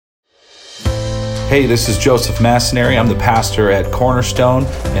Hey, this is Joseph Massonary. I'm the pastor at Cornerstone,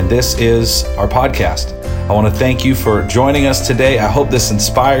 and this is our podcast. I want to thank you for joining us today. I hope this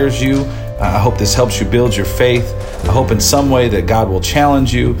inspires you. I hope this helps you build your faith. I hope in some way that God will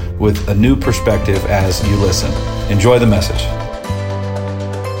challenge you with a new perspective as you listen. Enjoy the message.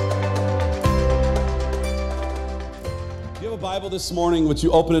 If you have a Bible this morning, would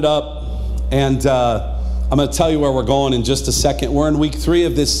you open it up? And I'm going to tell you where we're going in just a second. We're in week 3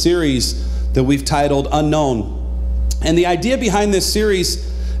 of this series that we've titled Unknown. And the idea behind this series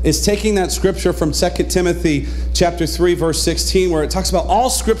is taking that scripture from 2 Timothy chapter 3, verse 16, where it talks about all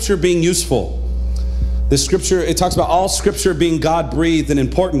scripture being useful. This scripture, it talks about all scripture being God-breathed and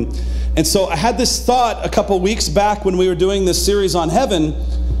important. And so I had this thought a couple weeks back when we were doing this series on heaven.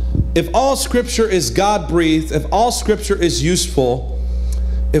 If all scripture is God-breathed, if all scripture is useful,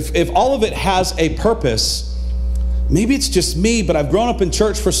 if all of it has a purpose, maybe it's just me, but I've grown up in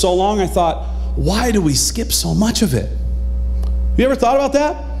church for so long, I thought, why do we skip so much of it? You ever thought about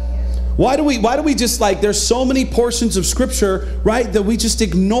that? Why do we just there's so many portions of scripture, right, that we just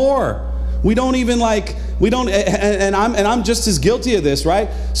ignore. We don't even and I'm just as guilty of this, right?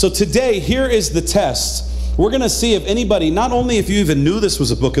 So today, here is the test. We're going to see if anybody, not only if you even knew this was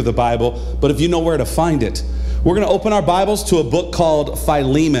a book of the Bible, but if you know where to find it. We're going to open our Bibles to a book called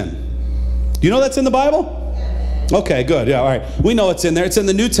Philemon. Do you know that's in the Bible? Okay, good. Yeah, all right. We know it's in there. It's in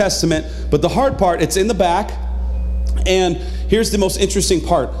the New Testament, but the hard part, it's in the back. And here's the most interesting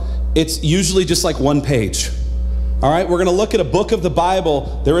part. It's usually just like one page. All right, we're going to look at a book of the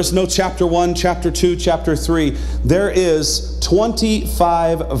Bible. There is no chapter 1, chapter 2, chapter 3. There is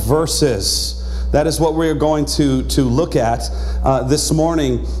 25 verses. That is what we're going to look at this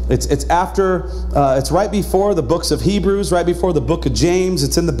morning. It's right before the books of Hebrews, right before the book of James.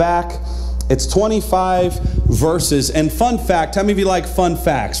 It's in the back. It's 25 verses. And fun fact, how many of you like fun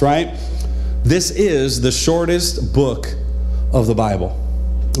facts, right? This is the shortest book of the Bible.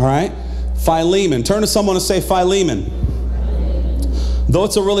 All right? Philemon. Turn to someone and say Philemon. Though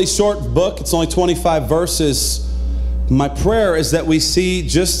it's a really short book, it's only 25 verses. My prayer is that we see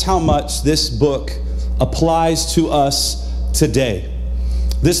just how much this book applies to us today.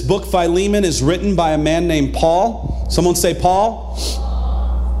 This book, Philemon, is written by a man named Paul. Someone say Paul.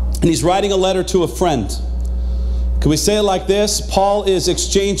 And he's writing a letter to a friend. Can we say it like this? Paul is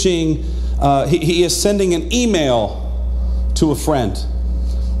exchanging, he is sending an email to a friend.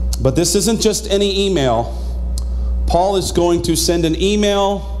 But this isn't just any email. Paul is going to send an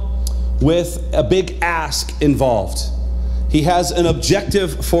email with a big ask involved. He has an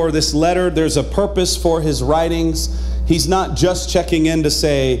objective for this letter. There's a purpose for his writings. He's not just checking in to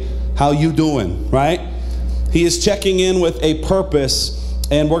say, how you doing, right? He is checking in with a purpose.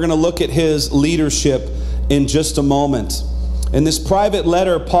 And we're going to look at his leadership in just a moment. In this private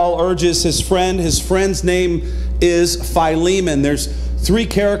letter, Paul urges his friend. His friend's name is Philemon. There's 3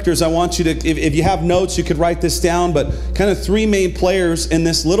 characters I want you to, if you have notes, you could write this down, but kind of 3 main players in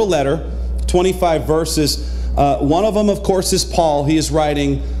this little letter, 25 verses. One of them, of course, is Paul. He is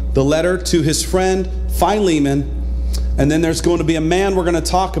writing the letter to his friend Philemon. And then there's going to be a man we're going to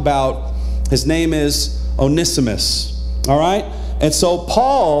talk about. His name is Onesimus. All right? And so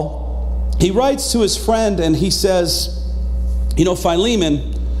Paul, he writes to his friend and he says, you know,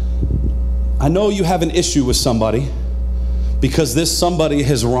 Philemon, I know you have an issue with somebody because this somebody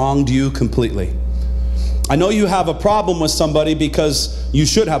has wronged you completely. I know you have a problem with somebody because you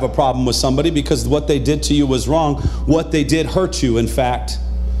should have a problem with somebody because what they did to you was wrong. What they did hurt you, in fact.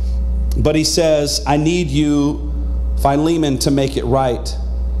 But he says, I need you, Philemon, to make it right.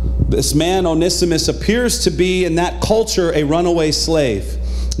 This man, Onesimus, appears to be in that culture a runaway slave.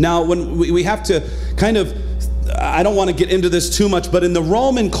 Now, when we have to kind of, I don't want to get into this too much, but in the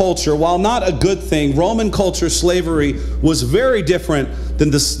Roman culture, while not a good thing, Roman culture slavery was very different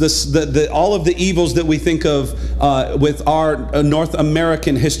than all of the evils that we think of with our North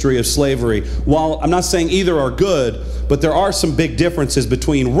American history of slavery. While I'm not saying either are good, but there are some big differences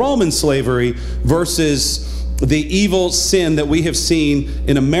between Roman slavery versus the evil sin that we have seen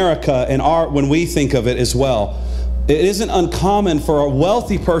in America and when we think of it as well. It isn't uncommon for a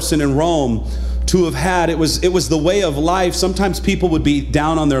wealthy person in Rome to have had, it was the way of life. Sometimes people would be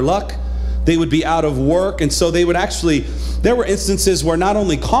down on their luck. They would be out of work. And so they would there were instances where not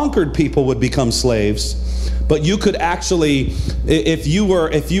only conquered people would become slaves, but you could actually, if you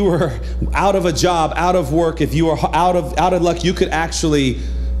were out of a job, out of work, if you were out of luck, you could actually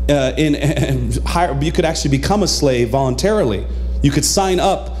you could actually become a slave voluntarily. You could sign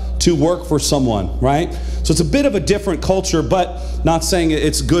up to work for someone, right? So it's a bit of a different culture, but not saying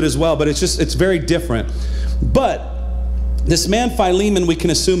it's good as well, but it's very different. But this man Philemon, we can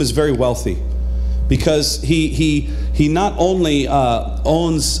assume, is very wealthy, because he not only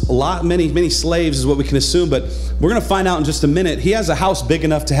owns many slaves, is what we can assume, but we're going to find out in just a minute. He has a house big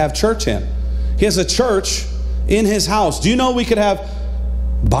enough to have church in. He has a church in his house. Do you know we could have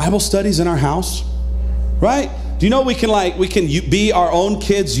Bible studies in our house? Right? Do you know we can be our own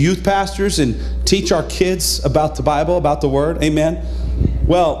kids' youth pastors and teach our kids about the Bible, about the Word? Amen.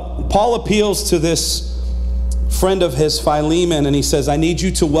 Well, Paul appeals to this friend of his, Philemon, and he says, I need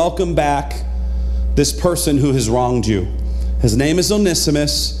you to welcome back this person who has wronged you. His name is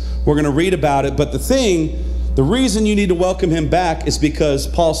Onesimus. We're going to read about it, but the reason you need to welcome him back is because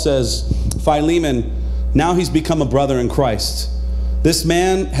Paul says, Philemon, now he's become a brother in Christ. This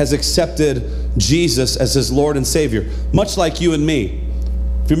man has accepted Jesus as his Lord and Savior, much like you and me.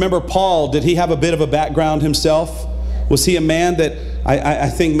 If you remember Paul, did he have a bit of a background himself? Was he a man that, I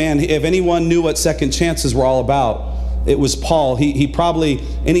think, man, if anyone knew what second chances were all about, it was Paul. He probably,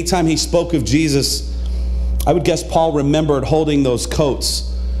 anytime he spoke of Jesus, I would guess Paul remembered holding those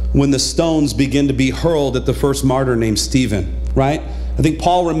coats when the stones began to be hurled at the first martyr named Stephen, right? I think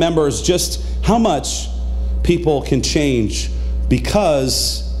Paul remembers just how much people can change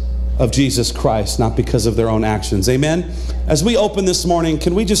because of Jesus Christ, not because of their own actions. Amen? As we open this morning,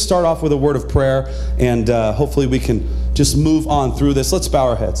 can we just start off with a word of prayer, and hopefully we can just move on through this. Let's bow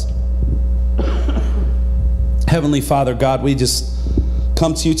our heads. Heavenly Father, God, we just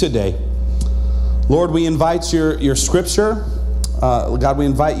come to you today. Lord, we invite your scripture. God, we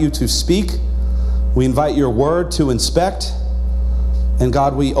invite you to speak. We invite your word to inspect. And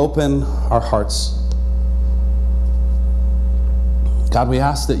God, we open our hearts. God, we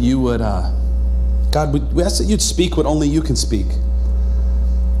ask that you would, we ask that you'd speak what only you can speak.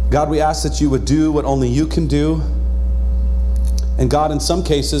 God, we ask that you would do what only you can do. And God, in some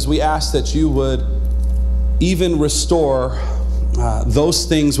cases, we ask that you would even restore those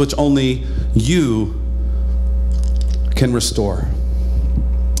things which only you can restore.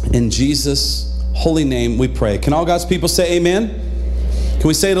 In Jesus' holy name we pray. Can all God's people say amen? Can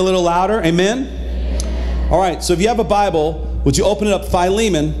we say it a little louder? Amen? All right, so if you have a Bible, would you open it up,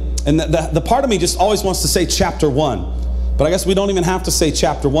 Philemon? And the part of me just always wants to say chapter 1. But I guess we don't even have to say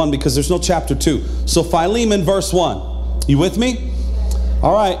chapter 1 because there's no chapter 2. So Philemon verse 1. You with me?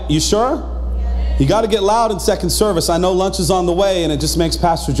 All right, you sure? You got to get loud in second service. I know lunch is on the way and it just makes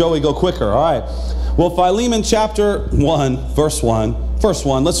Pastor Joey go quicker. All right. Well, Philemon chapter 1, verse 1. Verse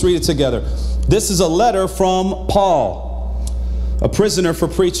 1, let's read it together. This is a letter from Paul, a prisoner for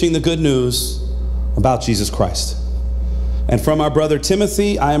preaching the good news about Jesus Christ. And from our brother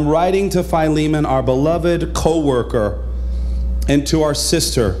Timothy, I am writing to Philemon, our beloved co-worker, and to our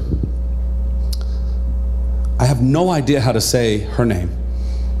sister. I have no idea how to say her name.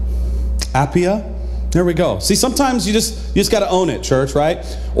 Appia? There we go. See, sometimes you just got to own it, church, right?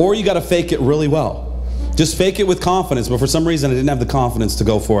 Or you got to fake it really well. Just fake it with confidence, but for some reason I didn't have the confidence to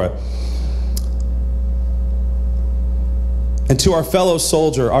go for it. And to our fellow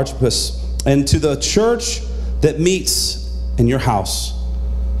soldier, Archippus, and to the church that meets in your house.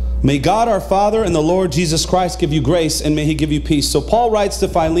 May God our Father and the Lord Jesus Christ give you grace, and may he give you peace. So Paul writes to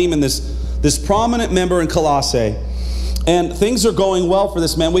Philemon, this prominent member in Colossae, and things are going well for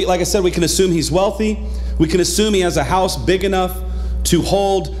this man. Like I said, we can assume he's wealthy. We can assume he has a house big enough to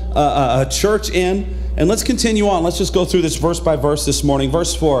hold a church in. And let's continue on. Let's just go through this verse by verse this morning.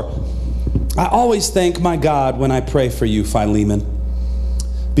 Verse 4. I always thank my God when I pray for you, Philemon,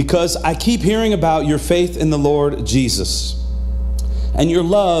 because I keep hearing about your faith in the Lord Jesus and your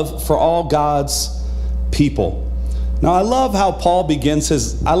love for all God's people. Now, I love how Paul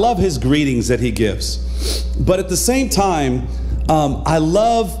begins I love his greetings that he gives. But at the same time,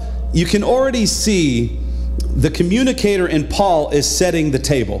 you can already see the communicator in Paul is setting the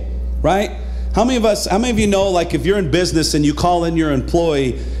table, right? How many of you know, like if you're in business and you call in your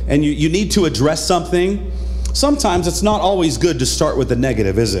employee and you need to address something, sometimes it's not always good to start with the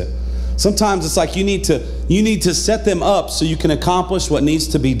negative, is it? Sometimes it's like you need to set them up so you can accomplish what needs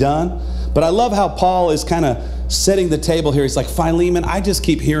to be done. But I love how Paul is kind of setting the table here. He's like, Philemon, I just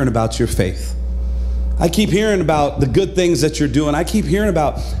keep hearing about your faith. I keep hearing about the good things that you're doing. I keep hearing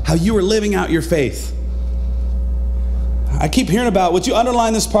about how you are living out your faith. I keep hearing about, would you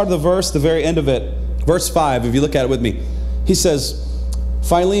underline this part of the verse, the very end of it, verse 5, if you look at it with me. He says,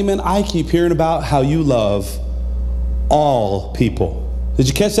 Philemon, I keep hearing about how you love all people. Did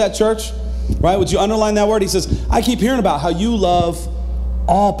you catch that, church? Right? Would you underline that word? He says, I keep hearing about how you love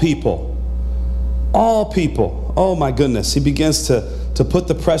all people. All people. Oh my goodness. He begins to put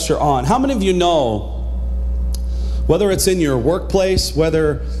the pressure on. How many of you know, whether it's in your workplace,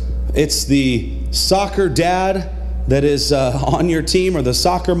 whether it's the soccer dad that is on your team, or the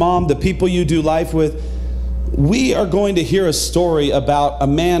soccer mom, the people you do life with, we are going to hear a story about a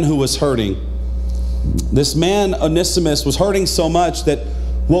man who was hurting. This man, Onesimus, was hurting so much that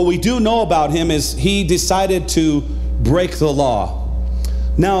what we do know about him is he decided to break the law.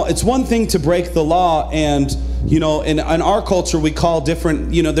 Now, it's one thing to break the law, and, in our culture, we call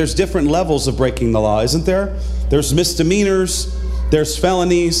different, there's different levels of breaking the law, isn't there? There's misdemeanors, there's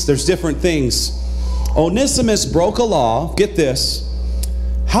felonies, there's different things. Onesimus broke a law. Get this.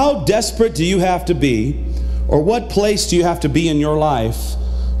 How desperate do you have to be, or what place do you have to be in your life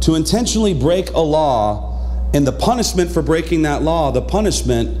to intentionally break a law, and the punishment for breaking that law, the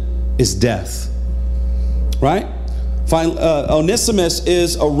punishment is death, right? Onesimus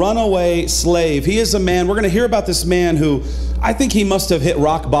is a runaway slave. He is a man, we're going to hear about this man who, I think he must have hit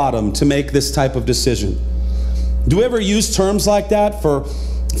rock bottom to make this type of decision. Do we ever use terms like that for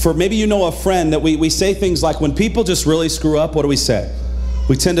maybe a friend that we say things like, when people just really screw up, what do we say?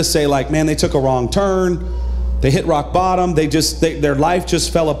 We tend to say like, man, they took a wrong turn. They hit rock bottom. Their life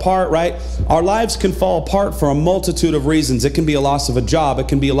just fell apart, right? Our lives can fall apart for a multitude of reasons. It can be a loss of a job. It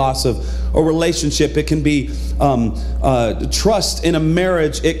can be a loss of a relationship. It can be trust in a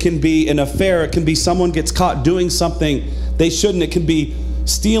marriage. It can be an affair. It can be someone gets caught doing something they shouldn't. It can be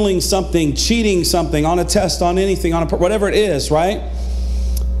stealing something, cheating something on a test, on anything, whatever it is, right?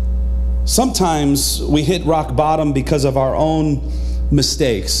 Sometimes we hit rock bottom because of our own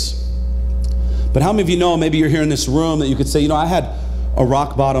mistakes. But how many of you know, maybe you're here in this room, that you could say, I had a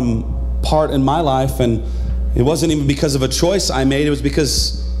rock bottom part in my life, and it wasn't even because of a choice I made. It was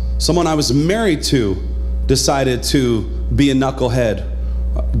because someone I was married to decided to be a knucklehead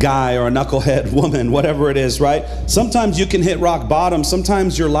guy or a knucklehead woman, whatever it is, right? Sometimes you can hit rock bottom.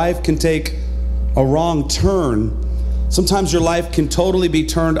 Sometimes your life can take a wrong turn. Sometimes your life can totally be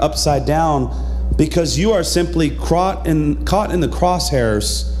turned upside down because you are simply caught in the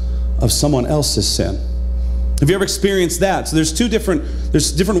crosshairs of someone else's sin. Have you ever experienced that? So there's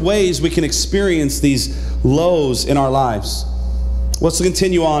different ways we can experience these lows in our lives. Let's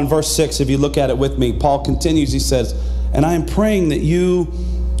continue on, verse 6. If you look at it with me, Paul continues. He says, "And I am praying that you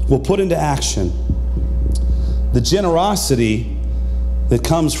will put into action the generosity that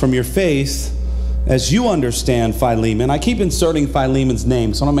comes from your faith, as you understand Philemon." I keep inserting Philemon's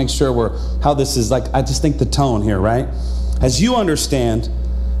name, so I want to make sure how this is like. I just think the tone here, right? As you understand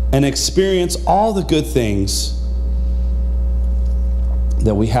and experience all the good things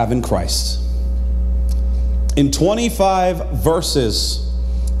that we have in Christ. In 25 verses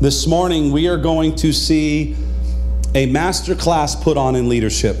this morning, we are going to see a master class put on in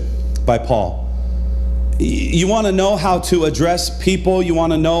leadership by Paul. You want to know how to address people. You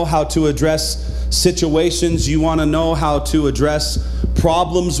want to know how to address situations. You want to know how to address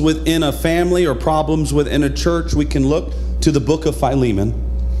problems within a family or problems within a church. We can look to the book of Philemon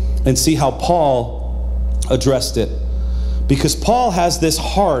and see how Paul addressed it. Because Paul has this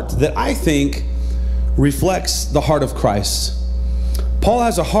heart that I think reflects the heart of Christ. Paul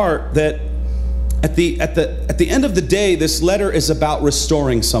has a heart that at the end of the day, this letter is about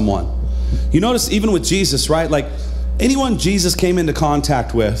restoring someone. You notice even with Jesus, right? Like anyone Jesus came into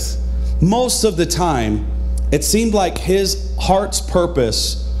contact with, most of the time, it seemed like his heart's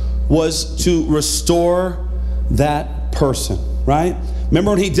purpose was to restore that person, right?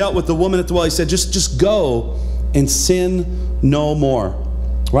 Remember when he dealt with the woman at the well, he said, just go and sin no more,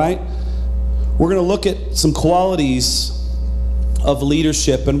 right? We're going to look at some qualities of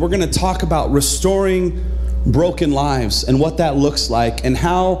leadership, and we're going to talk about restoring broken lives and what that looks like, and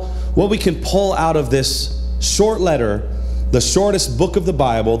what we can pull out of this short letter, the shortest book of the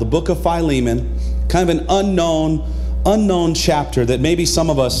Bible, the book of Philemon, kind of an unknown chapter that maybe some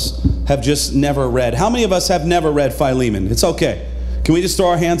of us have just never read. How many of us have never read Philemon? It's okay. Can we just throw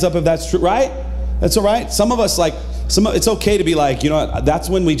our hands up if that's true, right? That's all right. Some of us it's okay to be like, that's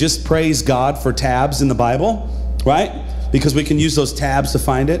when we just praise God for tabs in the Bible, right? Because we can use those tabs to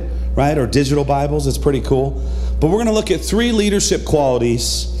find it, right? Or digital Bibles, it's pretty cool. But we're going to look at 3 leadership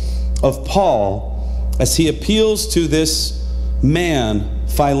qualities of Paul as he appeals to this man,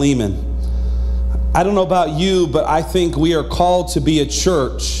 Philemon. I don't know about you, but I think we are called to be a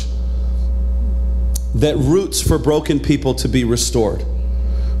church that roots for broken people to be restored.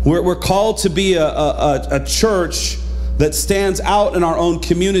 We're called to be a church that stands out in our own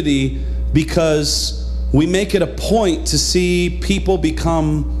community because we make it a point to see people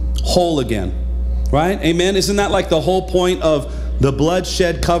become whole again, right? Amen? Isn't that like the whole point of the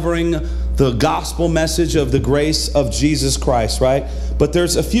bloodshed covering the gospel message of the grace of Jesus Christ, right? But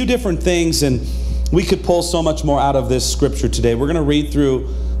there's a few different things, and we could pull so much more out of this scripture today. We're going to read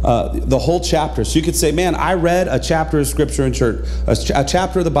through the whole chapter. So you could say, man, I read a chapter of scripture in church, a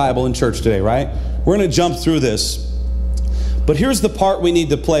chapter of the Bible in church today, right? We're going to jump through this. But here's the part we need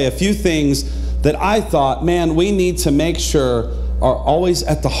to play. A few things that I thought, man, we need to make sure are always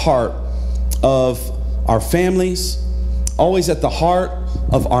at the heart of our families, always at the heart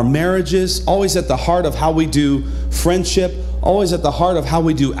of our marriages, always at the heart of how we do friendship, always at the heart of how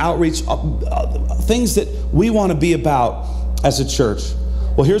we do outreach, things that we want to be about as a church.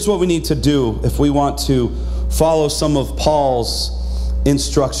 Well, here's what we need to do if we want to follow some of Paul's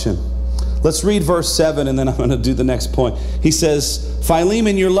instruction. Let's read verse 7, and then I'm going to do the next point. He says,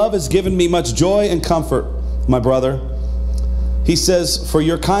 Philemon, your love has given me much joy and comfort, my brother. He says, for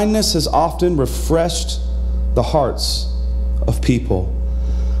your kindness has often refreshed the hearts of people.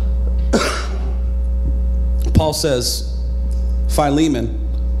 Paul says, Philemon,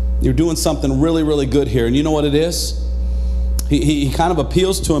 you're doing something really, really good here. And you know what it is? He kind of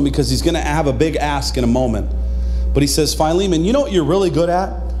appeals to him because he's going to have a big ask in a moment. But he says, Philemon, you know what you're really good at?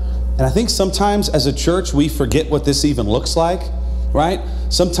 And I think sometimes as a church, we forget what this even looks like, right?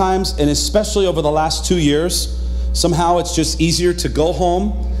 Sometimes, and especially over the last 2 years, somehow it's just easier to go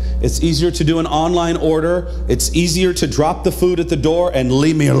home. It's easier to do an online order. It's easier to drop the food at the door and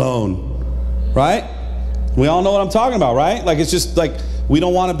leave me alone, right? We all know what I'm talking about, right? Like, it's just like we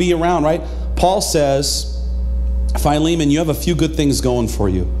don't want to be around, right? Paul says, Philemon, you have a few good things going for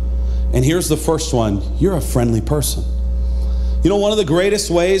you. And here's the first one. You're a friendly person. You know, one of the greatest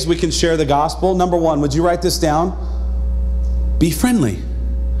ways we can share the gospel, number one, would you write this down? Be friendly.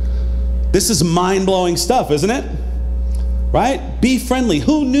 This is mind-blowing stuff, isn't it? Right? Be friendly.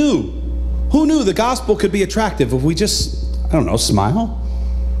 Who knew? Who knew the gospel could be attractive if we just, I don't know, smile?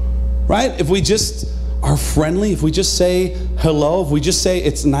 Right? If we just are friendly, if we just say hello, if we just say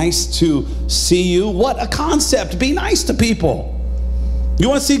it's nice to see you. What a concept. Be nice to people. You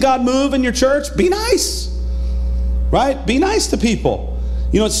want to see God move in your church? Be nice. Right? Be nice to people.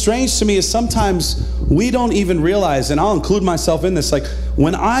 You know, what's strange to me is sometimes we don't even realize, and I'll include myself in this, like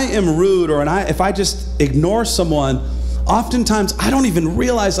when I am rude or if I just ignore someone, oftentimes I don't even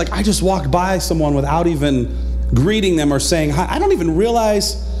realize, like I just walked by someone without even greeting them or saying hi. I don't even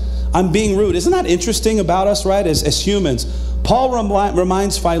realize I'm being rude. Isn't that interesting about us, right? As humans. Paul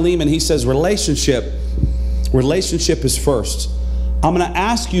reminds Philemon, he says, relationship is first. I'm going to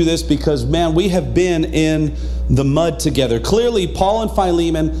ask you this because, man, we have been in the mud together. Clearly, Paul and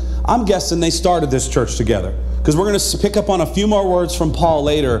Philemon, I'm guessing they started this church together. Because we're going to pick up on a few more words from Paul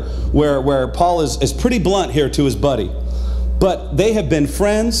later where Paul is pretty blunt here to his buddy. But they have been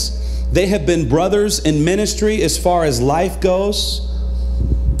friends. They have been brothers in ministry as far as life goes.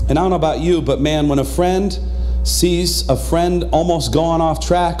 And I don't know about you, but man, when a friend sees a friend almost going off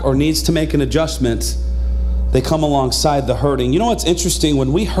track or needs to make an adjustment, they come alongside the hurting. You know what's interesting?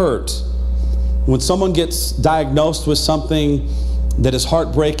 When we hurt, when someone gets diagnosed with something that is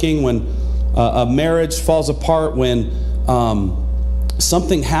heartbreaking, when a marriage falls apart, when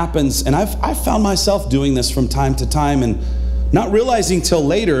something happens, and I've found myself doing this from time to time and not realizing till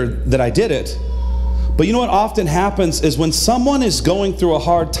later that I did it. But you know what often happens is when someone is going through a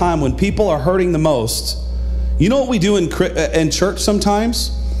hard time, when people are hurting the most, you know what we do in church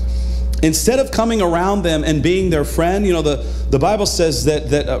sometimes? Instead of coming around them and being their friend, you know, the Bible says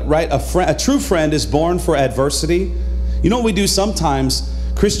that a true friend is born for adversity. You know what we do sometimes?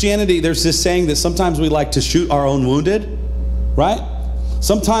 Christianity, there's this saying that sometimes we like to shoot our own wounded, right?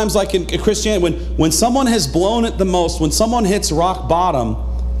 Sometimes, like in Christianity, when someone has blown it the most, when someone hits rock bottom,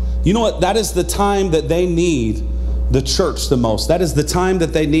 you know what? That is the time that they need the church the most. That is the time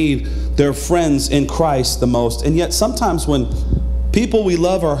that they need their friends in Christ the most. And yet sometimes when people we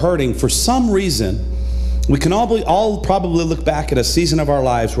love are hurting, for some reason, we can all probably look back at a season of our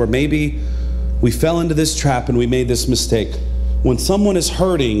lives where maybe we fell into this trap and we made this mistake. When someone is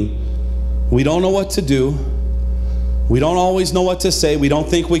hurting, we don't know what to do. We don't always know what to say. We don't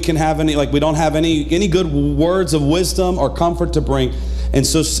think we can have we don't have any good words of wisdom or comfort to bring. And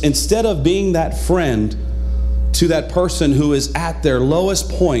so instead of being that friend to that person who is at their lowest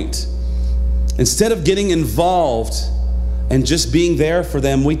point, instead of getting involved and just being there for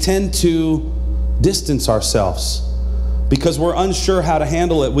them, we tend to distance ourselves because we're unsure how to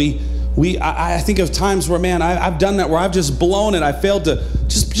handle it. I think of times where, man, I've done that, where I've just blown it. I failed to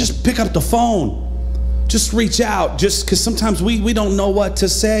just pick up the phone, just reach out, just because sometimes we don't know what to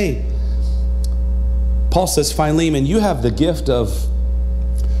say. Paul says, Philemon, you have the gift of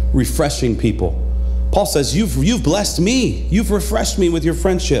refreshing people. Paul says, you've blessed me. You've refreshed me with your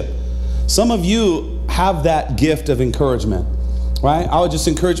friendship. Some of you have that gift of encouragement, right? I would just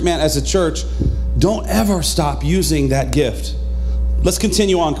encourage, man, as a church, don't ever stop using that gift. Let's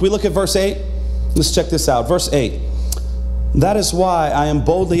continue on. Can we look at verse 8? Let's check this out. Verse 8. That is why I am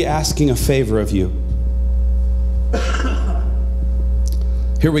boldly asking a favor of you.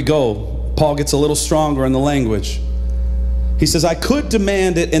 Here we go. Paul gets a little stronger in the language. He says, I could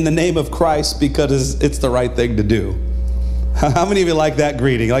demand it in the name of Christ because it's the right thing to do. How many of you like that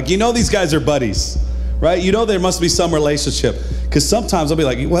greeting? Like, you know these guys are buddies, right? You know there must be some relationship. Because sometimes I'll be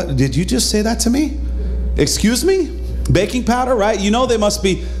like, what, did you just say that to me? Excuse me? Baking powder, right? You know they must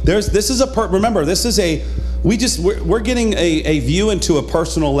be, remember, this is we're getting a view into a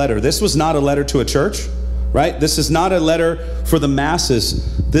personal letter. This was not a letter to a church, right? This is not a letter for the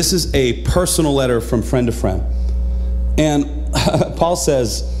masses. This is a personal letter from friend to friend. And Paul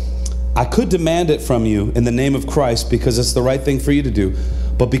says, I could demand it from you in the name of Christ because it's the right thing for you to do.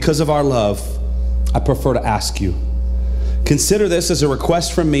 But because of our love, I prefer to ask you. Consider this as a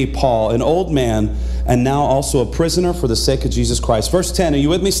request from me, Paul, an old man, and now also a prisoner for the sake of Jesus Christ. Verse 10, are you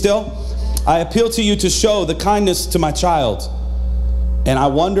with me still? I appeal to you to show the kindness to my child. And I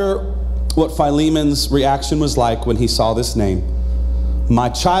wonder what Philemon's reaction was like when he saw this name. My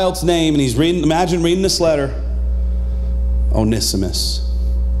child's name, and he's reading, imagine reading this letter, Onesimus.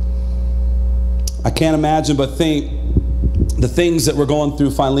 I can't imagine but think the things that were going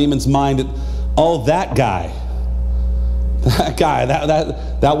through Philemon's mind. Oh, that guy,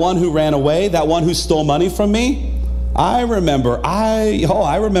 that one who ran away, that one who stole money from me. I remember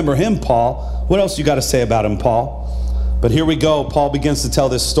him, Paul. What else you got to say about him, Paul? But here we go. Paul begins to tell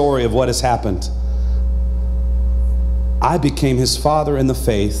this story of what has happened. I became his father in the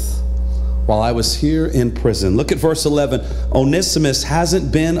faith while I was here in prison. Look at verse 11. Onesimus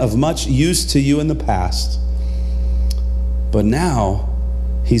hasn't been of much use to you in the past, but now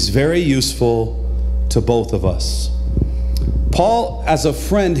he's very useful to both of us. Paul, as a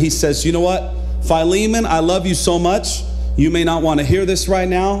friend, he says, you know what? Philemon, I love you so much. You may not want to hear this right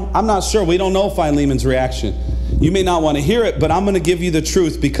now. I'm not sure. We don't know Philemon's reaction. You may not want to hear it, but I'm going to give you the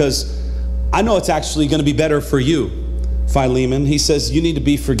truth because I know it's actually going to be better for you, Philemon. He says you need to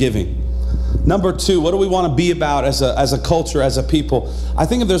be forgiving. Number two, what do we want to be about as a culture, as a people? I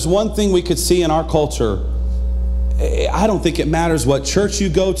think if there's one thing we could see in our culture, I don't think it matters what church you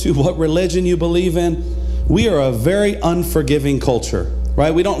go to, what religion you believe in. We are a very unforgiving culture,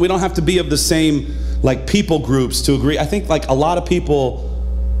 right? We don't have to be of the same like people groups to agree. I think like a lot of people,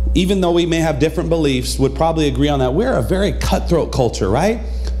 even though we may have different beliefs, would probably agree on that. We're a very cutthroat culture, right?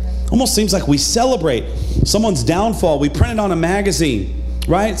 Almost seems like we celebrate someone's downfall. We print it on a magazine,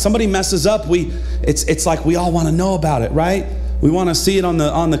 right? Somebody messes up, it's like we all want to know about it, right? We want to see it on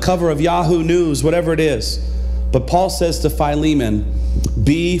the cover of Yahoo News, whatever it is. But Paul says to Philemon,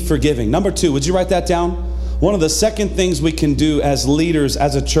 be forgiving. Number two, would you write that down? One of the second things we can do as leaders,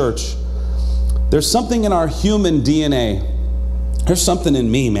 as a church, there's something in our human DNA. There's something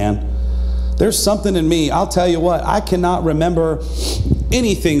in me, man. There's something in me. I'll tell you what, I cannot remember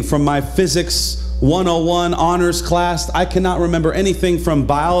anything from my physics 101 honors class. I cannot remember anything from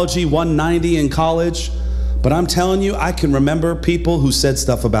biology 190 in college. But I'm telling you, I can remember people who said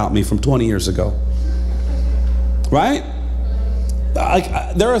stuff about me from 20 years ago. Right?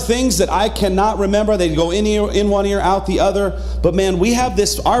 There are things that I cannot remember. They go in one ear, out the other. But man, we have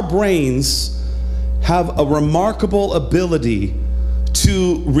this, our brains have a remarkable ability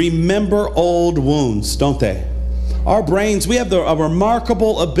to remember old wounds, don't they? Our brains, we have a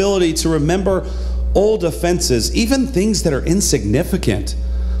remarkable ability to remember old offenses, even things that are insignificant.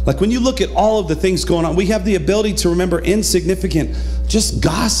 Like when you look at all of the things going on, we have the ability to remember insignificant, just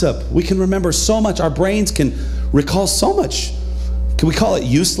gossip. We can remember so much. Our brains can recall so much. Can we call it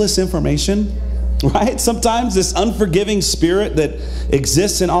useless information? Right? Sometimes this unforgiving spirit that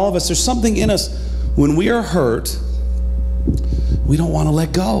exists in all of us, there's something in us when we are hurt, we don't want to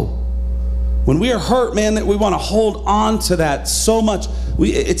let go. When we are hurt, man, that we want to hold on to that so much.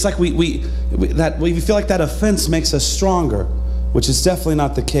 It's like we feel like that offense makes us stronger, which is definitely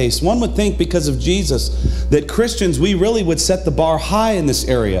not the case. One would think because of Jesus that Christians, we really would set the bar high in this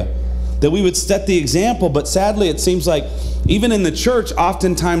area, that we would set the example, but sadly it seems like even in the church,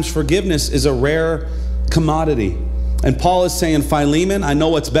 oftentimes forgiveness is a rare commodity. And Paul is saying, Philemon, I know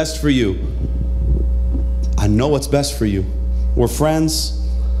what's best for you. I know what's best for you. We're friends.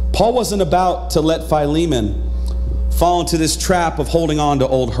 Paul wasn't about to let Philemon fall into this trap of holding on to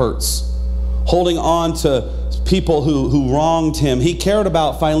old hurts, holding on to people who wronged him. He cared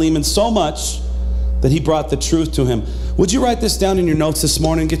about Philemon so much that he brought the truth to him. Would you write this down in your notes this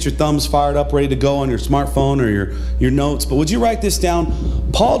morning? Get your thumbs fired up, ready to go on your smartphone or your notes. But would you write this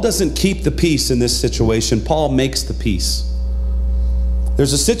down? Paul doesn't keep the peace in this situation. Paul makes the peace.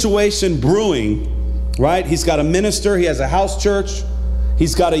 There's a situation brewing, right? He's got a minister. He has a house church.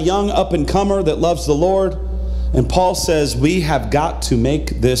 He's got a young up-and-comer that loves the Lord. And Paul says, we have got to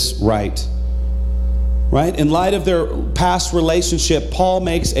make this right. Right? In light of their past relationship, Paul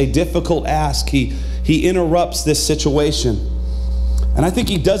makes a difficult ask. He interrupts this situation. And I think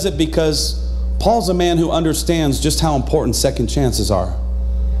he does it because Paul's a man who understands just how important second chances are.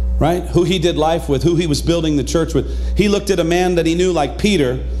 Right? Who he did life with, who he was building the church with. He looked at a man that he knew like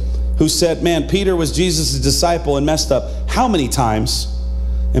Peter, who said, man, Peter was Jesus' disciple and messed up how many times?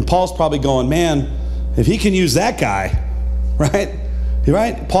 And Paul's probably going, man, if he can use that guy, right?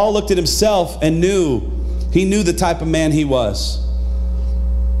 Right? Paul looked at himself and knew the type of man he was.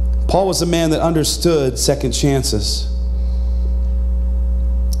 Paul was a man that understood second chances.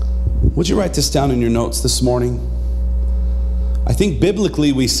 Would you write this down in your notes this morning? I think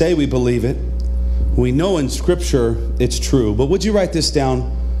biblically we say we believe it. We know in Scripture it's true. But would you write this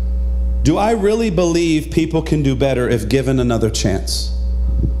down? Do I really believe people can do better if given another chance?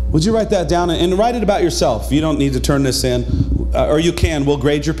 Would you write that down and write it about yourself? You don't need to turn this in. Or you can. We'll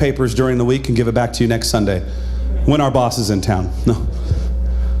grade your papers during the week and give it back to you next Sunday when our boss is in town. No,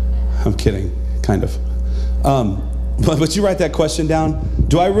 I'm kidding, kind of. But you write that question down.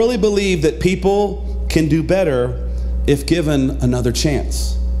 Do I really believe that people can do better if given another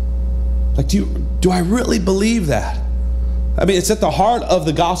chance? Like, do I really believe that? I mean, it's at the heart of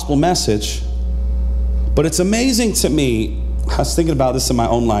the gospel message. But it's amazing to me. I was thinking about this in my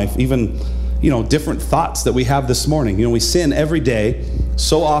own life, even, different thoughts that we have this morning. We sin every day,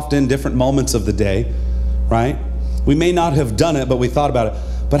 so often, different moments of the day, right? We may not have done it, but we thought about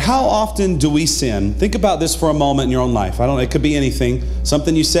it. But how often do we sin? Think about this for a moment in your own life. It could be anything,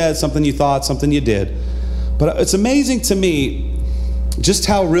 something you said, something you thought, something you did. But it's amazing to me just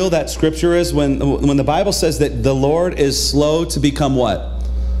how real that scripture is when the Bible says that the Lord is slow to become what?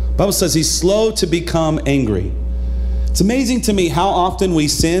 The Bible says he's slow to become angry. It's amazing to me how often we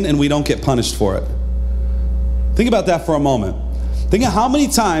sin and we don't get punished for it. Think about that for a moment. Think of how many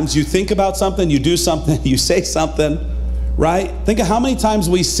times you think about something, you do something, you say something, right? Think of how many times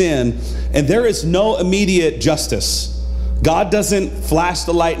we sin and there is no immediate justice. God doesn't flash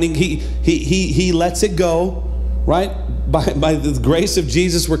the lightning. He lets it go, right? By the grace of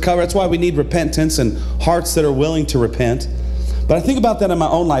Jesus, we're covered. That's why we need repentance and hearts that are willing to repent. But I think about that in my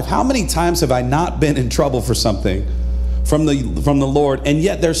own life. How many times have I not been in trouble for something from the Lord, and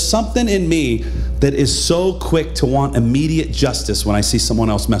yet there's something in me that is so quick to want immediate justice when I see someone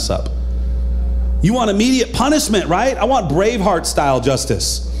else mess up. You want immediate punishment, right? I want Braveheart style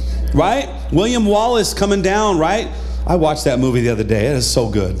justice, right? William Wallace coming down, right? I watched that movie the other day. It is so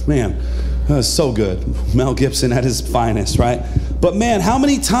good, man. It was so good. Mel Gibson at his finest, right? But man, how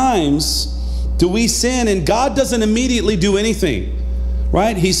many times do we sin and God doesn't immediately do anything,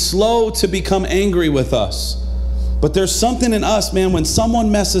 right? He's slow to become angry with us. But there's something in us, man, when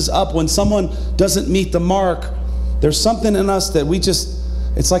someone messes up, when someone doesn't meet the mark, there's something in us that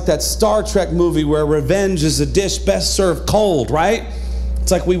it's like that Star Trek movie where revenge is a dish best served cold, right?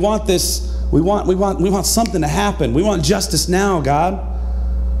 It's like we want this, we want something to happen. We want justice now, God.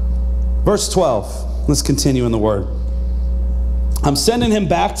 Verse 12, let's continue in the word. I'm sending him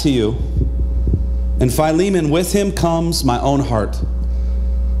back to you, and Philemon, with him comes my own heart.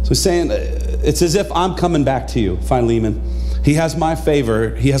 So he's saying, it's as if I'm coming back to you, Philemon. He has my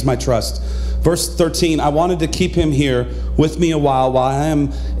favor. He has my trust. Verse 13, I wanted to keep him here with me a while I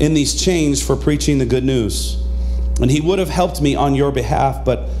am in these chains for preaching the good news. And he would have helped me on your behalf,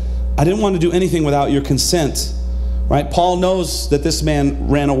 but I didn't want to do anything without your consent. Right? Paul knows that this man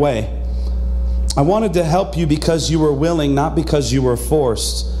ran away. I wanted to help you because you were willing, not because you were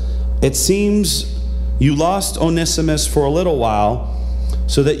forced. It seems you lost Onesimus for a little while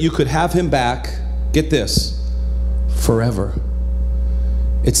so that you could have him back, get this, forever.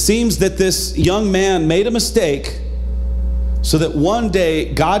 It seems that this young man made a mistake so that one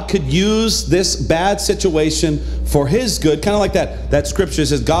day God could use this bad situation for his good. Kind of like that scripture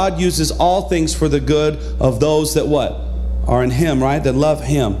says, God uses all things for the good of those that what? Are in him, right? That love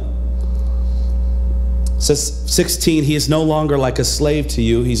him. It says 16, he is no longer like a slave to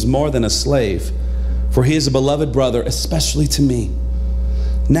you. He's more than a slave, for he is a beloved brother, especially to me.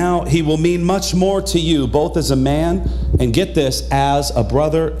 Now he will mean much more to you, both as a man and, get this, as a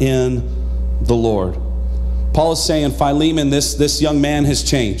brother in the Lord. Paul is saying, Philemon, this young man has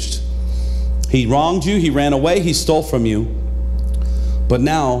changed. He wronged you, he ran away, he stole from you. But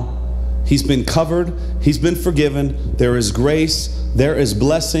now he's been covered, he's been forgiven, there is grace, there is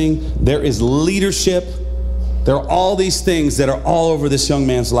blessing, there is leadership. There are all these things that are all over this young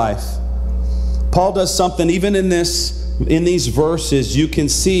man's life. Paul does something even in this in these verses, you can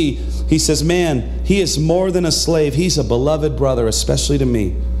see, he says, man, he is more than a slave. He's a beloved brother, especially to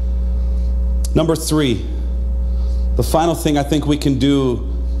me. Number 3, the final thing I think we can do,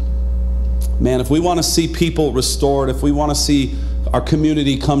 man, if we want to see people restored, if we want to see our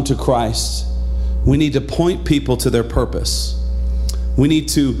community come to Christ, we need to point people to their purpose. We need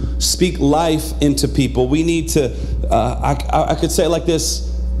to speak life into people. We need to, I could say it like this,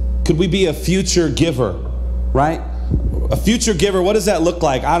 could we be a future giver, right? A future giver, what does that look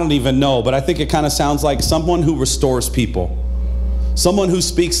like? I don't even know, but I think it kind of sounds like someone who restores people. Someone who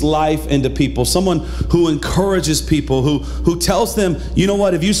speaks life into people, someone who encourages people, who tells them, you know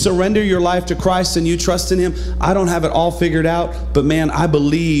what, if you surrender your life to Christ and you trust in Him, I don't have it all figured out, but man, I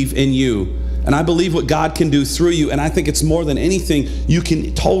believe in you. And I believe what God can do through you. And I think it's more than anything you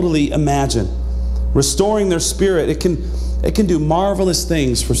can totally imagine. Restoring their spirit, it can do marvelous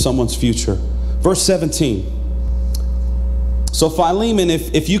things for someone's future. Verse 17. So Philemon,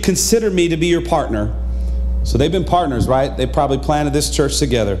 if you consider me to be your partner, so they've been partners, right? They probably planted this church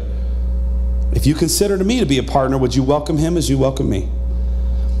together. If you consider me to be a partner, would you welcome him as you welcome me?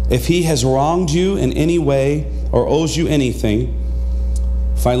 If he has wronged you in any way or owes you anything,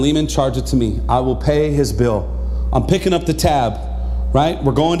 Philemon, charge it to me. I will pay his bill. I'm picking up the tab, right?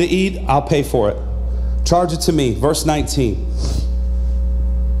 We're going to eat. I'll pay for it. Charge it to me. Verse 19.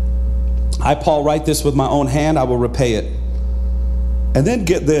 I, Paul, write this with my own hand. I will repay it. And then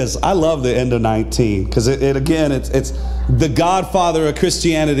get this. I love the end of 19 because it's the godfather of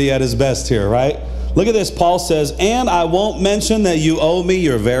Christianity at his best here, right? Look at this. Paul says, and I won't mention that you owe me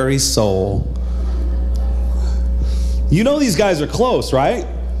your very soul. You know these guys are close, right?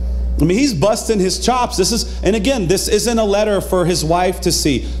 I mean, he's busting his chops. This isn't a letter for his wife to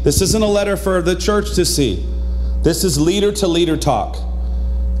see. This isn't a letter for the church to see. This is leader to leader talk.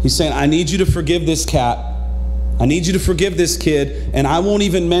 He's saying, I need you to forgive this cat. I need you to forgive this kid. And I won't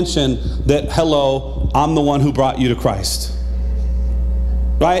even mention that, hello, I'm the one who brought you to Christ.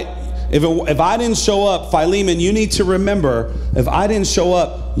 Right? If I didn't show up, Philemon, you need to remember, if I didn't show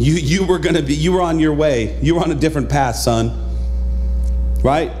up, you were on your way. You were on a different path, son.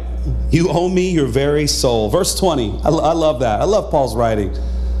 Right? You owe me your very soul. Verse 20. I love that. I love Paul's writing.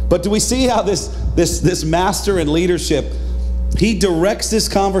 But do we see how this master in leadership, he directs this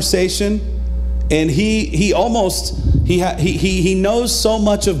conversation, and he knows so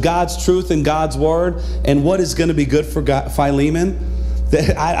much of God's truth and God's word and what is going to be good for Philemon,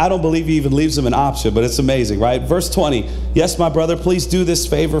 that I don't believe he even leaves him an option, but it's amazing, right? Verse 20, yes, my brother, please do this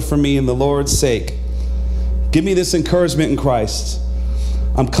favor for me in the Lord's sake. Give me this encouragement in Christ.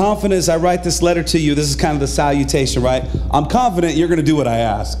 I'm confident as I write this letter to you, this is kind of the salutation, right? I'm confident you're going to do what I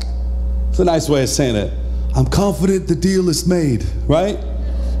ask. It's a nice way of saying it. I'm confident the deal is made, right?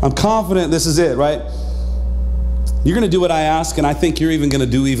 I'm confident this is it, right? You're going to do what I ask, and I think you're even going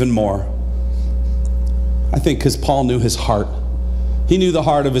to do even more. I think because Paul knew his heart. He knew the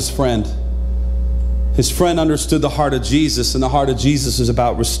heart of his friend. His friend understood the heart of Jesus, and the heart of Jesus is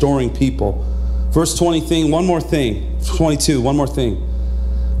about restoring people. Verse 20, one more thing. 22, one more thing.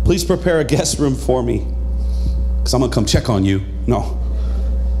 Please prepare a guest room for me, because I'm going to come check on you. No.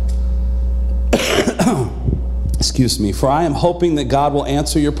 Excuse me. For I am hoping that God will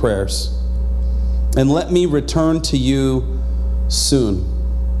answer your prayers and let me return to you soon.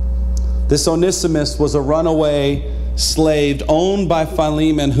 This Onesimus was a runaway slave owned by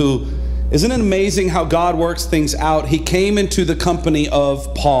Philemon, who, isn't it amazing how God works things out? He came into the company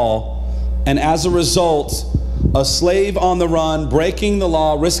of Paul, and as a result, a slave on the run, breaking the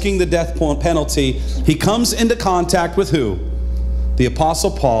law, risking the death penalty, he comes into contact with who? The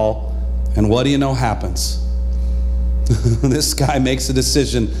Apostle Paul, and what do you know happens? This guy makes a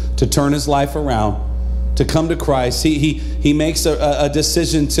decision to turn his life around, to come to Christ. He makes a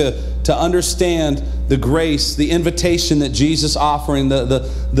decision to understand the grace, the invitation that Jesus offering,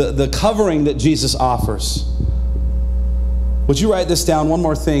 the covering that Jesus offers. Would you write this down? One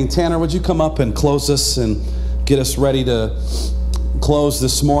more thing. Tanner, would you come up and close us and get us ready to close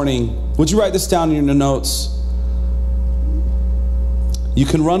this morning? Would you write this down in your notes? You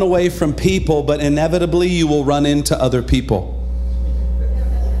can run away from people, but inevitably you will run into other people.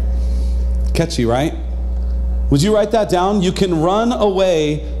 Catchy, right? Would you write that down? You can run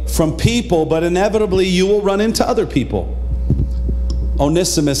away from people, but inevitably you will run into other people.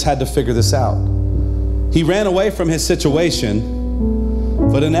 Onesimus had to figure this out. He ran away from his situation,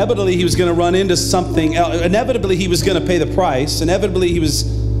 but inevitably he was going to run into something else. Inevitably he was going to pay the price. Inevitably he was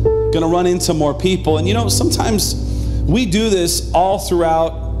going to run into more people. And you know, sometimes we do this all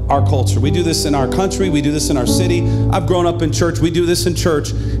throughout our culture. We do this in our country. We do this in our city. I've grown up in church. We do this in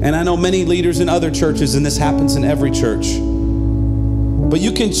church. And I know many leaders in other churches, and this happens in every church. But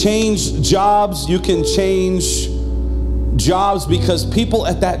you can change jobs. You can change jobs because people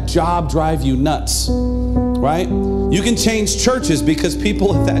at that job drive you nuts, right? You can change churches because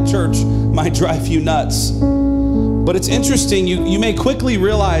people at that church might drive you nuts. But it's interesting, you may quickly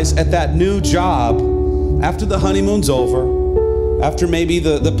realize at that new job, after the honeymoon's over, after maybe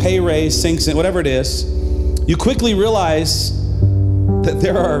the pay raise sinks in, whatever it is, you quickly realize that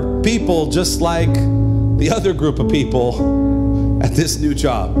there are people just like the other group of people at this new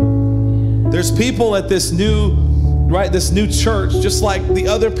job. There's people at this new church just like the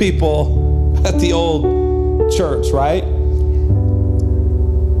other people at the old church, right?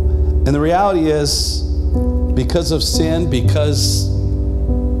 And the reality is, because of sin, because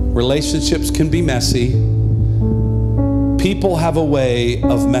relationships can be messy, people have a way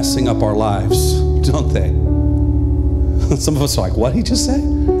of messing up our lives, don't they? Some of us are like, what did he just say?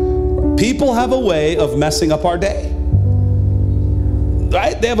 People have a way of messing up our day.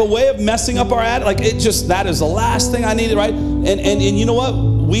 Right? They have a way of messing up our ad. Like that is the last thing I needed, right? And you know what?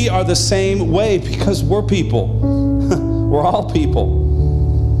 We are the same way because we're people. We're all people.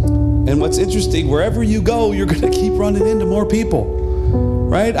 And what's interesting, wherever you go, you're going to keep running into more people,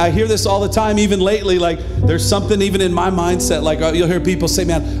 right? I hear this all the time, even lately, like there's something even in my mindset, like you'll hear people say,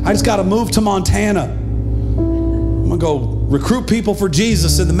 man, I just got to move to Montana. I'm going to go recruit people for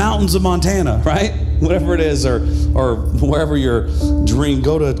Jesus in the mountains of Montana, right? Whatever it is, or wherever your dream,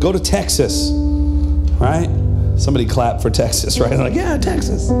 go to Texas, right? Somebody clap for Texas, right? Like, yeah,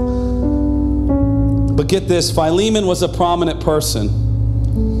 Texas. But get this, Philemon was a prominent person.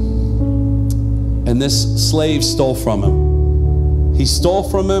 And this slave stole from him. He stole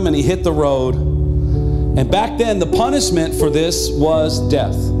from him and he hit the road. And back then, the punishment for this was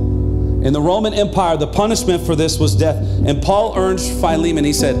death. In the Roman Empire, the punishment for this was death. And Paul urged Philemon,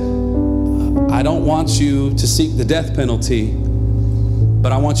 he said, I don't want you to seek the death penalty,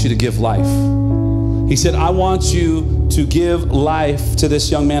 but I want you to give life. He said, I want you to give life to this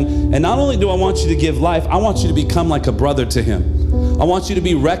young man. And not only do I want you to give life, I want you to become like a brother to him. I want you to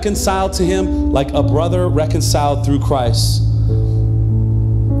be reconciled to him like a brother reconciled through Christ.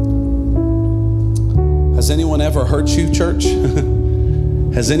 Has anyone ever hurt you, church?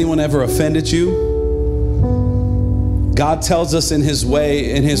 Has anyone ever offended you? God tells us in his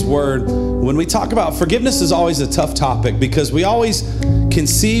way, in his word, when we talk about forgiveness is always a tough topic because we always can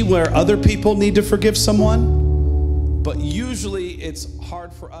see where other people need to forgive someone, but usually it's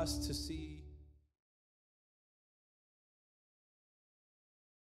hard for us to see.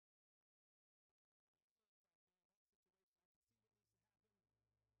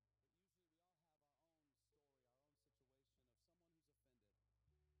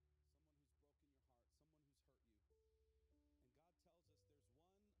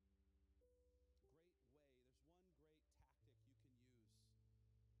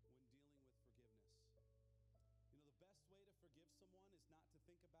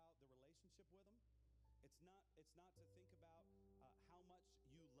 It's not to think about how much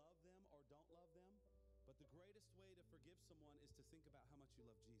you love them or don't love them, but the greatest way to forgive someone is to think about how much you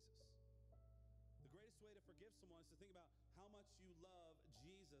love Jesus. The greatest way to forgive someone is to think about how much you love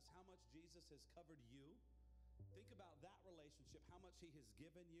Jesus, how much Jesus has covered you. Think about that relationship, how much he has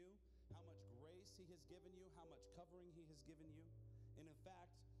given you, how much grace he has given you, how much covering he has given you. And in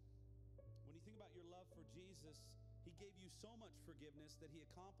fact, when you think about your love for Jesus, he gave you so much forgiveness that he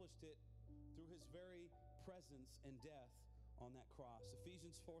accomplished it through his very presence and death on that cross.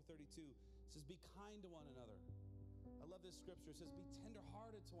 Ephesians 4:32 says, be kind to one another. I love this scripture. It says, be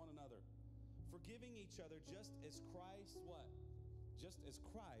tenderhearted to one another, forgiving each other just as Christ, what? Just as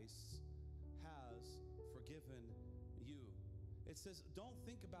Christ has forgiven you. It says, don't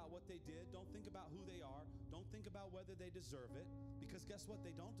think about what they did. Don't think about who they are. Don't think about whether they deserve it, because guess what?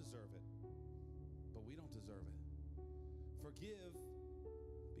 They don't deserve it, but we don't deserve it. Forgive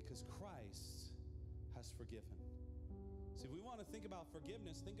because Christ has forgiven. See, if we want to think about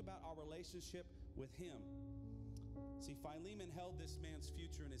forgiveness, think about our relationship with him. See, Philemon held this man's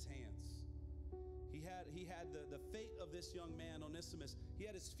future in his hands. He had the fate of this young man, Onesimus. He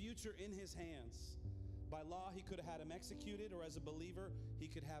had his future in his hands. By law, he could have had him executed, or as a believer, he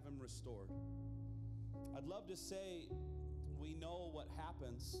could have him restored. I'd love to say we know what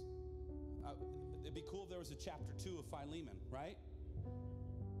happens. It'd be cool if there was a chapter 2 of Philemon, right?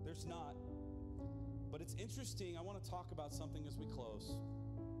 There's not. But it's interesting. I want to talk about something as we close.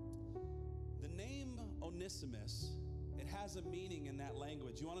 The name Onesimus, it has a meaning in that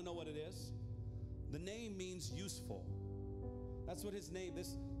language. You want to know what it is? The name means useful. That's what his name,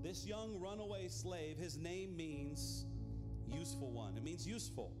 this young runaway slave, his name means useful one. It means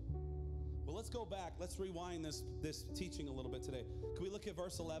useful. Well, let's go back. Let's rewind this teaching a little bit today. Can we look at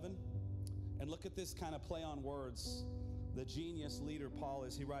verse 11 and look at this kind of play on words? The genius leader Paul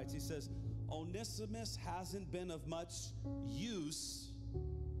is. He writes, he says, Onesimus hasn't been of much use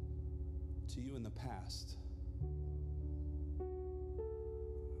to you in the past.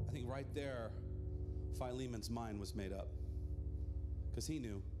 I think right there, Philemon's mind was made up because he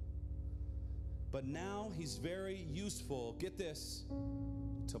knew. But now he's very useful, get this,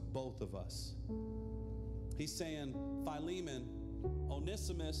 to both of us. He's saying, Philemon,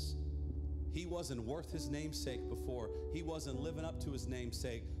 Onesimus, he wasn't worth his namesake before. He wasn't living up to his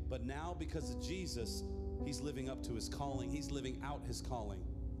namesake. But now, because of Jesus, he's living up to his calling. He's living out his calling.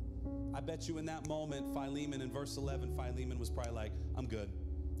 I bet you in that moment, Philemon, in verse 11, Philemon was probably like, I'm good.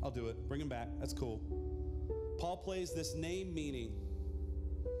 I'll do it. Bring him back. That's cool. Paul plays this name meaning.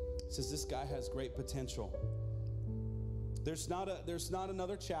 Says this guy has great potential. There's not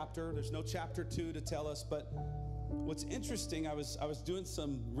another chapter. There's no chapter 2 to tell us. But what's interesting, I was doing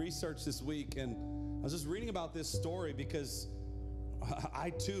some research this week, and I was just reading about this story because I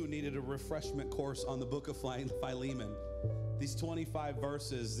too needed a refreshment course on the book of Philemon. These 25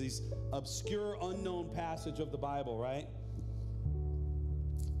 verses, these obscure, unknown passage of the Bible, right?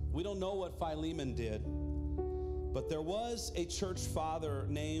 We don't know what Philemon did. But there was a church father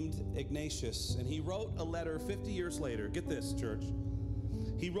named Ignatius, and he wrote a letter 50 years later. Get this, church.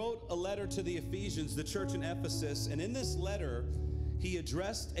 He wrote a letter to the Ephesians, the church in Ephesus, and in this letter, he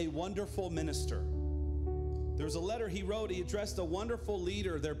addressed a wonderful minister. There was a letter he wrote. He addressed a wonderful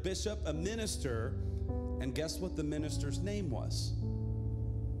leader, their bishop, a minister, and guess what the minister's name was?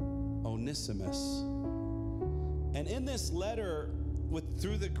 Onesimus. And in this letter,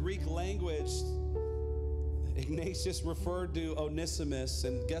 through the Greek language, Ignatius referred to Onesimus,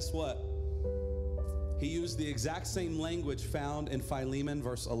 and guess what? He used the exact same language found in Philemon,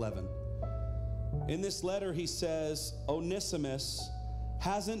 verse 11. In this letter, he says, Onesimus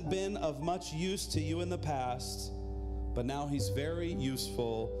hasn't been of much use to you in the past, but now he's very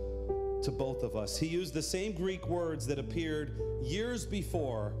useful to both of us. He used the same Greek words that appeared years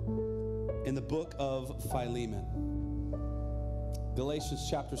before in the book of Philemon. Galatians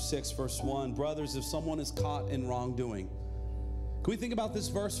chapter 6, verse 1. Brothers, if someone is caught in wrongdoing. Can we think about this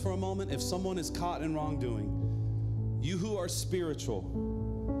verse for a moment? If someone is caught in wrongdoing, you who are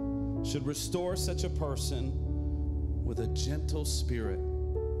spiritual should restore such a person with a gentle spirit,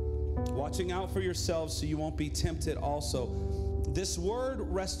 watching out for yourselves so you won't be tempted also. This word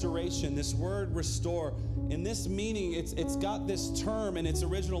restoration, this word restore, in this meaning, it's got this term in its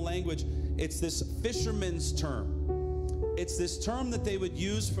original language. It's this fisherman's term. It's this term that they would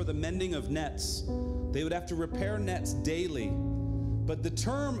use for the mending of nets. They would have to repair nets daily. But the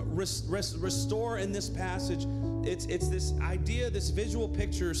term restore in this passage, it's this idea, this visual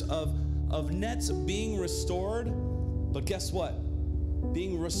pictures of nets being restored. But guess what?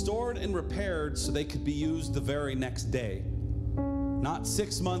 Being restored and repaired so they could be used the very next day. Not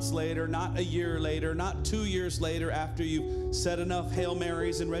 6 months later, not a year later, not 2 years later after you've said enough Hail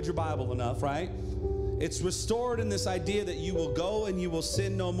Marys and read your Bible enough, right? It's restored in this idea that you will go and you will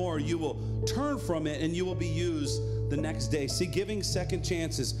sin no more. You will turn from it and you will be used the next day. See, giving second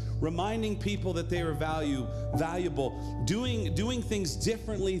chances, reminding people that they are valuable, doing things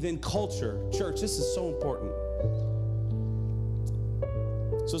differently than culture. Church, this is so important.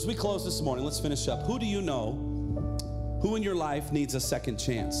 So as we close this morning, let's finish up. Who do you know? Who in your life needs a second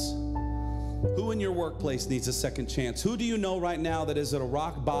chance? Who in your workplace needs a second chance? Who do you know right now that is at a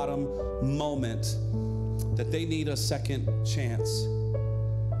rock bottom moment that they need a second chance?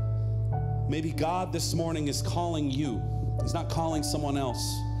 Maybe God this morning is calling you. He's not calling someone else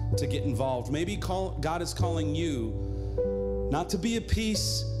to get involved. Maybe God is calling you not to be a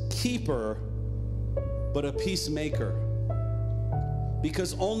peacekeeper, but a peacemaker.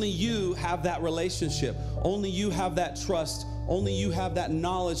 Because only you have that relationship. Only you have that trust. Only you have that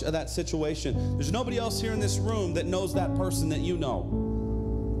knowledge of that situation. There's nobody else here in this room that knows that person that you know.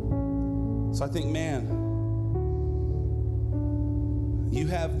 So I think, man, you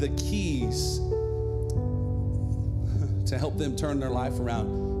have the keys to help them turn their life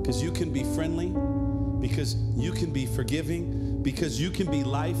around. Because you can be friendly. Because you can be forgiving. Because you can be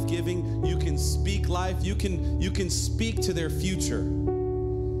life-giving. You can speak life. You can speak to their future.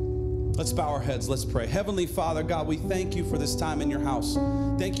 Let's bow our heads. Let's pray. Heavenly Father, God, we thank you for this time in your house.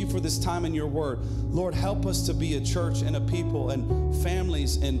 Thank you for this time in your word. Lord, help us to be a church and a people and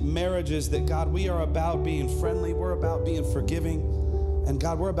families and marriages that, God, we are about being friendly. We're about being forgiving. And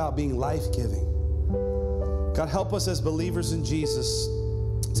God, we're about being life-giving. God, help us as believers in Jesus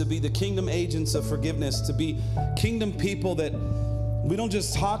to be the kingdom agents of forgiveness, to be kingdom people that we don't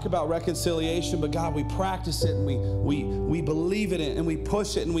just talk about reconciliation, but God, we practice it and we believe in it and we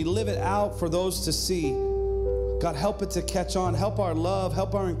push it and we live it out for those to see. God, help it to catch on. Help our love,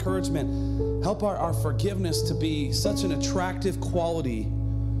 help our encouragement, help our forgiveness to be such an attractive quality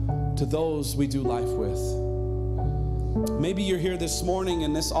to those we do life with. Maybe you're here this morning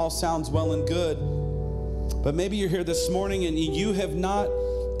and this all sounds well and good, but maybe you're here this morning and you have not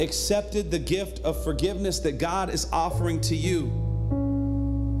accepted the gift of forgiveness that God is offering to you.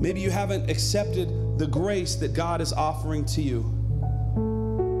 Maybe you haven't accepted the grace that God is offering to you.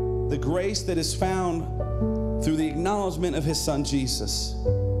 The grace that is found through the acknowledgement of his son, Jesus.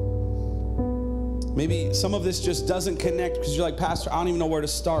 Maybe some of this just doesn't connect because you're like, Pastor, I don't even know where to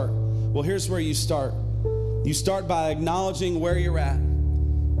start. Well, here's where you start. You start by acknowledging where you're at.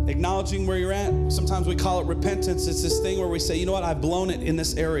 Acknowledging where you're at. Sometimes we call it repentance. It's this thing where we say, you know what, I've blown it in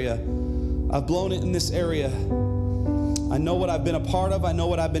this area. I've blown it in this area. I know what I've been a part of. I know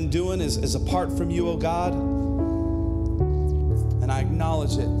what I've been doing is apart from you, oh God. And I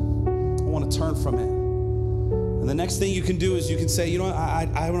acknowledge it. I want to turn from it. And the next thing you can do is you can say, you know what,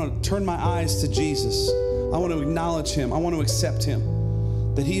 I want to turn my eyes to Jesus. I want to acknowledge him. I want to accept him.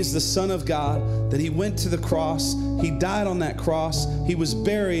 That he is the Son of God, that he went to the cross, he died on that cross, he was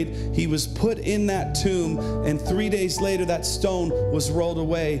buried, he was put in that tomb, and 3 days later that stone was rolled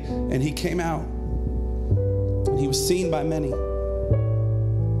away and he came out. And he was seen by many.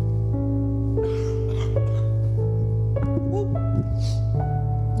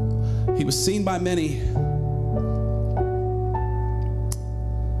 He was seen by many.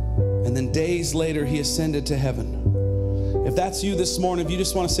 And then days later, he ascended to heaven. If that's you this morning, if you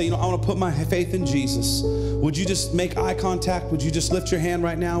just want to say, you know, I want to put my faith in Jesus, would you just make eye contact? Would you just lift your hand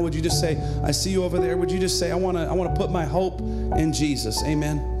right now? Would you just say, I see you over there? Would you just say, I want to put my hope in Jesus?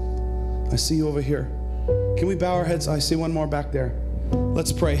 Amen. I see you over here. Can we bow our heads? I see one more back there.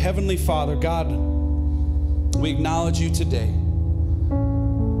 Let's pray. Heavenly Father, God, we acknowledge you today.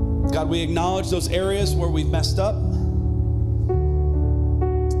 God, we acknowledge those areas where we've messed up.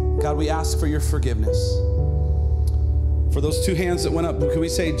 God, we ask for your forgiveness. For those two hands that went up, can we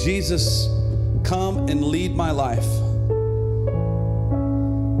say, Jesus, come and lead my life.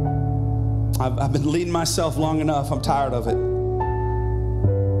 I've been leading myself long enough. I'm tired of it.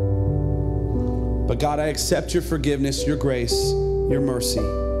 But God, I accept your forgiveness, your grace, your mercy.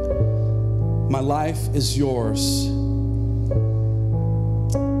 My life is yours.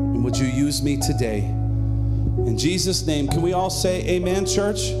 And would you use me today? In Jesus' name, can we all say amen,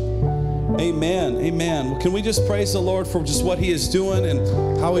 church? Amen, amen. Well, can we just praise the Lord for just what he is doing and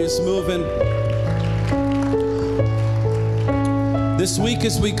how he is moving? This week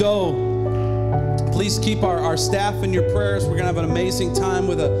as we go, please keep our staff in your prayers. We're going to have an amazing time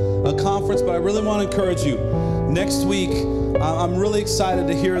with a conference, but I really want to encourage you. Next week, I'm really excited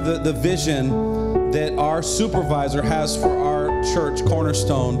to hear the vision that our supervisor has for our church,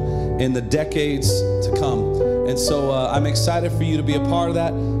 Cornerstone, in the decades to come. And so I'm excited for you to be a part of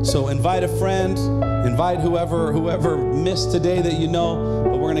that. So invite a friend, invite whoever missed today that you know,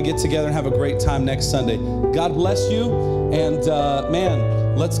 but we're going to get together and have a great time next Sunday. God bless you, and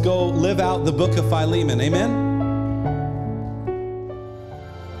man, let's go live out the book of Philemon. Amen.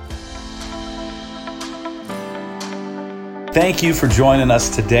 Thank you for joining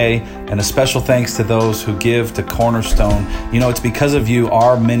us today, and a special thanks to those who give to Cornerstone. You know, it's because of you,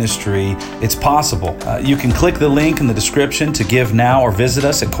 our ministry, it's possible. You can click the link in the description to give now or visit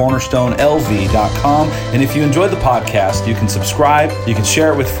us at cornerstonelv.com. And if you enjoyed the podcast, you can subscribe, you can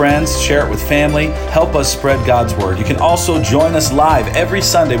share it with friends, share it with family, help us spread God's word. You can also join us live every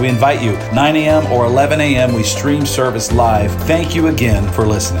Sunday. We invite you, 9 a.m. or 11 a.m. We stream service live. Thank you again for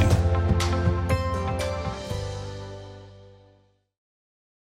listening.